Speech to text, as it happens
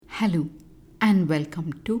Hello and welcome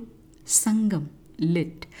to Sangam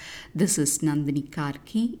Lit. This is Nandini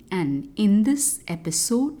Karki, and in this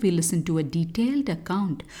episode we listen to a detailed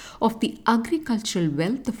account of the agricultural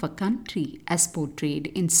wealth of a country as portrayed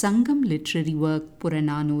in Sangam Literary work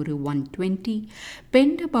Puranaanooru 120,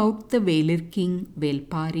 penned about the Velir King Vel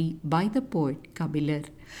Paari by the poet Kabilar.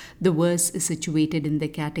 The verse is situated in the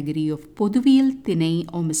category of Pothuviyal Thinai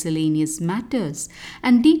or Miscellaneous matters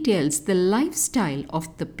and details the lifestyle of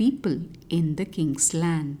the people in the king's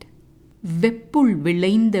land. வெப்புள்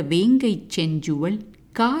விளைந்த வேங்கைச் செஞ்சுவல்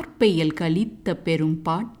கார்பெயல் கலித்த பெரும்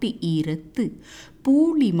பாட்டி ஈரத்து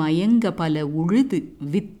பூளி மயங்க பல உழுது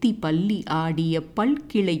வித்தி பள்ளி ஆடிய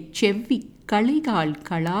பல்கிளைச் செவ்வி களைகால்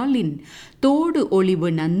களாலின் தோடு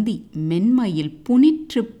ஒளிவு நந்தி மென்மையில்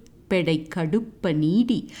புனிற்று பெடை கடுப்ப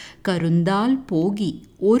நீடி கருந்தால் போகி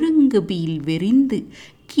ஒருங்குபீல் விரிந்து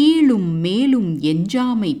கீழும் மேலும்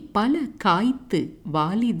எஞ்சாமை பல காய்த்து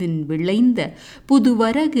வாலிதின் விளைந்த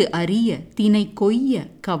புதுவரகு அரிய தினை கொய்ய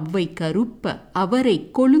கவ்வை கருப்ப அவரை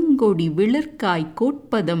கொழுங்கொடி விளர்க்காய்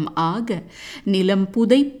கோட்பதம் ஆக நிலம்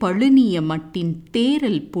புதை பழுனிய மட்டின்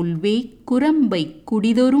தேரல் புல்வே குரம்பை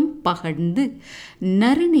குடிதொரும் பகர்ந்து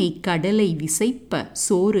நறுநை கடலை விசைப்ப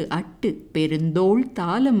சோறு அட்டு பெருந்தோள்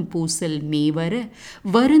தாளம் பூசல் மேவர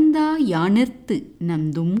வருந்தா யானிர்த்து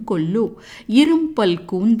நந்தும் கொல்லோ இரும்பல்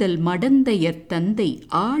கூந்தல் மடந்தையர் தந்தை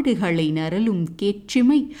ஆடுகளை நரலும்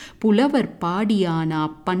கேட்சிமை புலவர் பாடியானா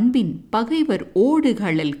பண்பின் பகைவர்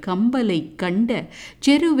ஓடுகளல் கம்பலை கண்ட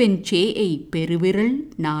செருவெஞ்சேயை பெருவிரல்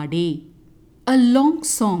நாடே. A long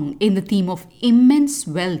song in the theme of immense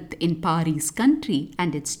wealth in Paari's country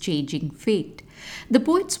and its changing fate. The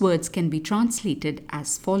poet's words can be translated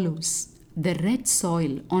as follows. The red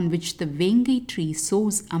soil on which the vengai tree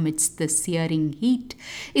sows amidst the searing heat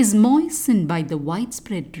is moistened by the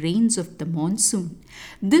widespread rains of the monsoon.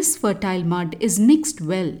 This fertile mud is mixed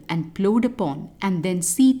well and plowed upon, and then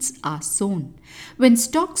seeds are sown. When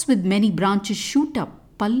stalks with many branches shoot up,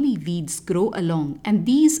 palli weeds grow along, and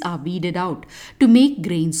these are weeded out to make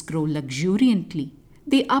grains grow luxuriantly.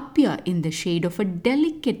 They appear in the shade of a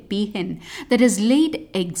delicate peahen that has laid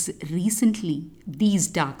eggs recently. These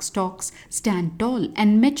dark stalks stand tall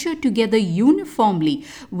and mature together uniformly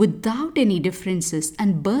without any differences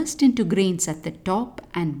and burst into grains at the top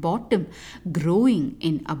and bottom, growing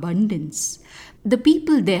in abundance. The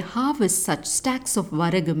people there harvest such stacks of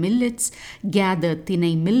varaga millets, gather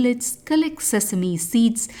thinai millets, collect sesame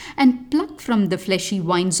seeds, and pluck from the fleshy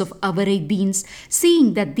vines of avarai beans, seeing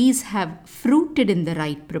that these have fruited in the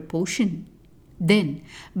right proportion. Then,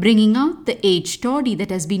 bringing out the aged toddy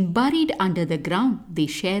that has been buried under the ground, they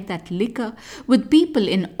share that liquor with people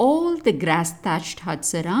in all the grass-thatched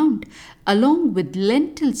huts around, along with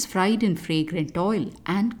lentils fried in fragrant oil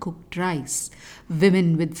and cooked rice. Women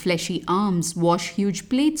with fleshy arms wash huge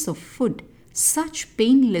plates of food. Such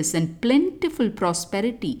painless and plentiful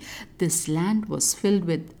prosperity this land was filled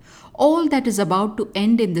with. All that is about to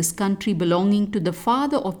end in this country belonging to the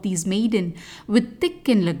father of these maidens with thick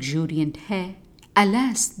and luxuriant hair.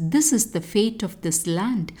 Alas, this is the fate of this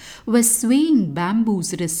land, where swaying bamboos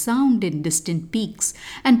resound in distant peaks,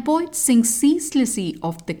 and poets sing ceaselessly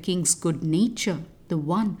of the king's good nature, the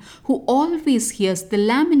one who always hears the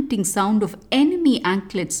lamenting sound of enemy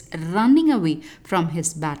anklets running away from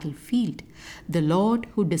his battlefield, the Lord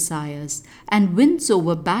who desires and wins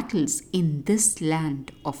over battles in this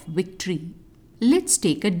land of victory. Let's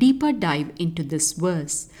take a deeper dive into this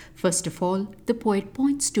verse. First of all, the poet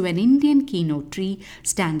points to an Indian kino tree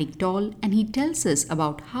standing tall, and he tells us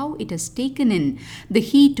about how it has taken in the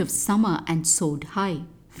heat of summer and soared high.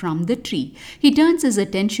 From the tree, he turns his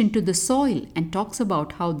attention to the soil and talks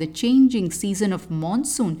about how the changing season of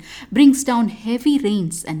monsoon brings down heavy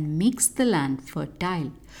rains and makes the land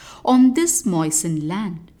fertile. On this moistened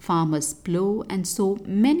land, farmers plow and sow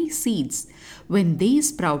many seeds. When they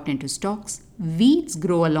sprout into stalks, weeds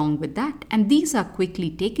grow along with that, and these are quickly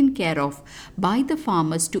taken care of by the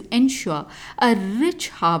farmers to ensure a rich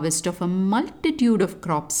harvest of a multitude of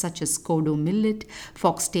crops such as kodo millet,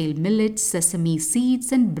 foxtail millet, sesame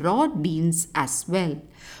seeds, and broad beans as well.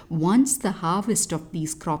 Once the harvest of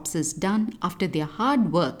these crops is done, after their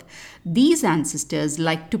hard work, these ancestors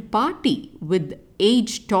like to party with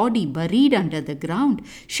aged toddy buried under the ground,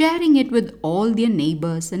 sharing it with all their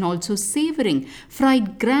neighbors and also savoring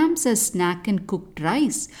fried grams as snack and cooked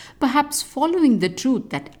rice, perhaps following the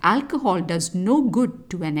truth that alcohol does no good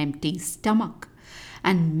to an empty stomach.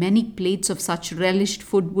 And many plates of such relished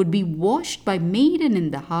food would be washed by maiden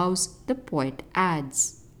in the house, the poet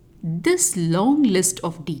adds. this long list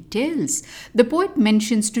of details, the poet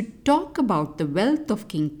mentions to talk about the wealth of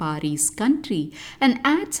King Paari's country and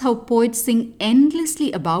adds how poets sing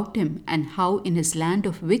endlessly about him and how in his land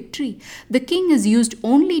of victory, the king is used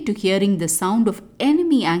only to hearing the sound of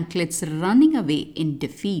enemy anklets running away in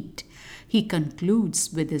defeat. He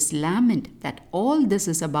concludes with his lament that all this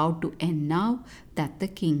is about to end now that the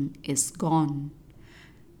king is gone.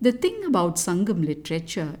 The thing about Sangam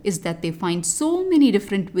literature is that they find so many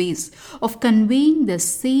different ways of conveying the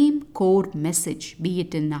same core message, be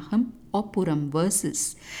it in Naham or Puram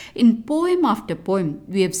verses. In poem after poem,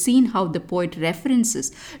 we have seen how the poet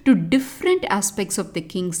references to different aspects of the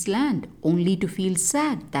king's land, only to feel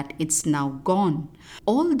sad that it's now gone.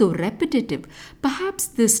 Although repetitive, perhaps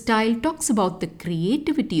this style talks about the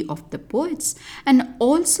creativity of the poets and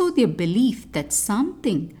also their belief that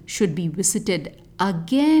something should be visited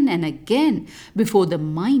again and again before the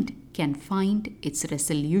mind can find its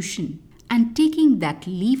resolution. And taking that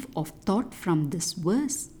leaf of thought from this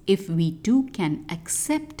verse, if we too can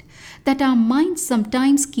accept that our minds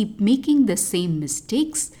sometimes keep making the same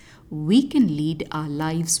mistakes, we can lead our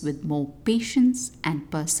lives with more patience and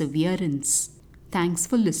perseverance. Thanks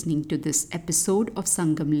for listening to this episode of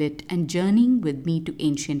Sangam Lit and journeying with me to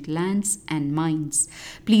ancient lands and minds.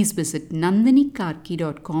 Please visit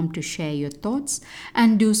nandinikarki.com to share your thoughts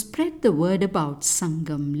and do spread the word about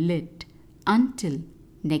Sangam Lit. Until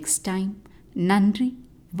next time, Nandri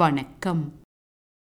Vanakkam.